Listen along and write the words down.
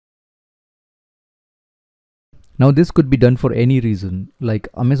Now this could be done for any reason, like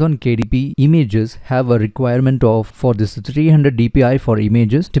Amazon KDP images have a requirement of for this 300 DPI for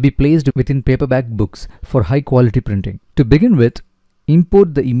images to be placed within paperback books for high quality printing. To begin with,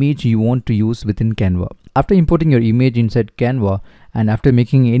 import the image you want to use within Canva. After importing your image inside Canva and after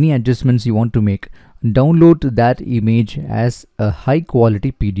making any adjustments you want to make, download that image as a high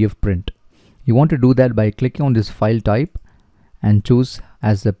quality PDF print. You want to do that by clicking on this file type and choose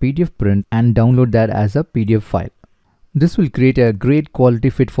as a PDF print and download that as a PDF file. This will create a great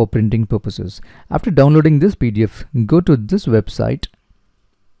quality fit for printing purposes. After downloading this PDF, go to this website.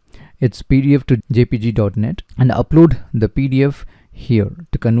 It's pdf to jpg.net and upload the PDF here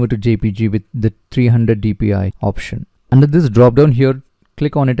to convert to JPG with the 300 DPI option. Under this drop down here,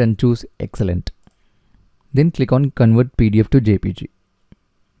 click on it and choose Excellent. Then click on Convert PDF to JPG.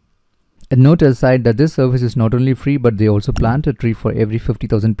 A note aside that this service is not only free, but they also plant a tree for every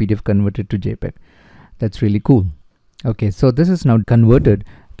 50,000 PDF converted to JPEG. That's really cool. Okay, so this is now converted.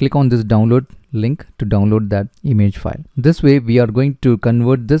 Click on this download link to download that image file. This way we are going to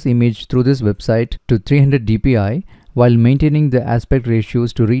convert this image through this website to 300 DPI while maintaining the aspect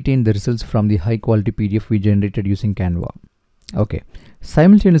ratios to retain the results from the high quality PDF we generated using Canva. Okay,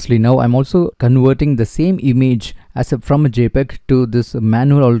 simultaneously now I'm also converting the same image from a JPEG to this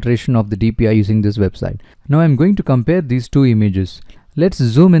manual alteration of the DPI using this website. Now I'm going to compare these two images. Let's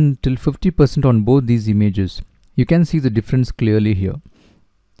zoom in till 50% on both these images. You can see the difference clearly here.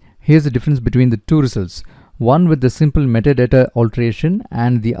 Here's the difference between the two results. One with the simple metadata alteration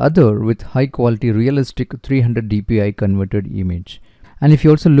and the other with high quality realistic 300 DPI converted image. And if you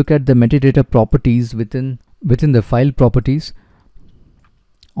also look at the metadata properties within the file properties,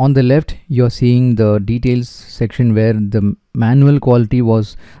 on the left you're seeing the details section where the manual quality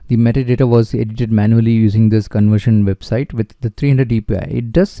was, the metadata was edited manually using this conversion website with the 300 DPI.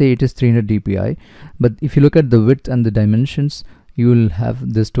 It does say it is 300 DPI, but if you look at the width and the dimensions, you will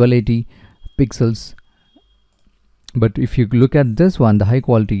have this 1280 pixels. But if you look at this one, the high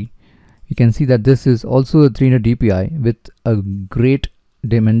quality, you can see that this is also a 300 DPI with a great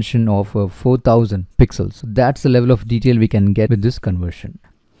dimension of 4000 pixels. That's the level of detail we can get with this conversion.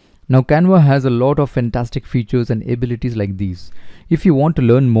 Now Canva has a lot of fantastic features and abilities like these. If you want to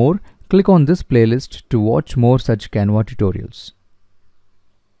learn more, click on this playlist to watch more such Canva tutorials.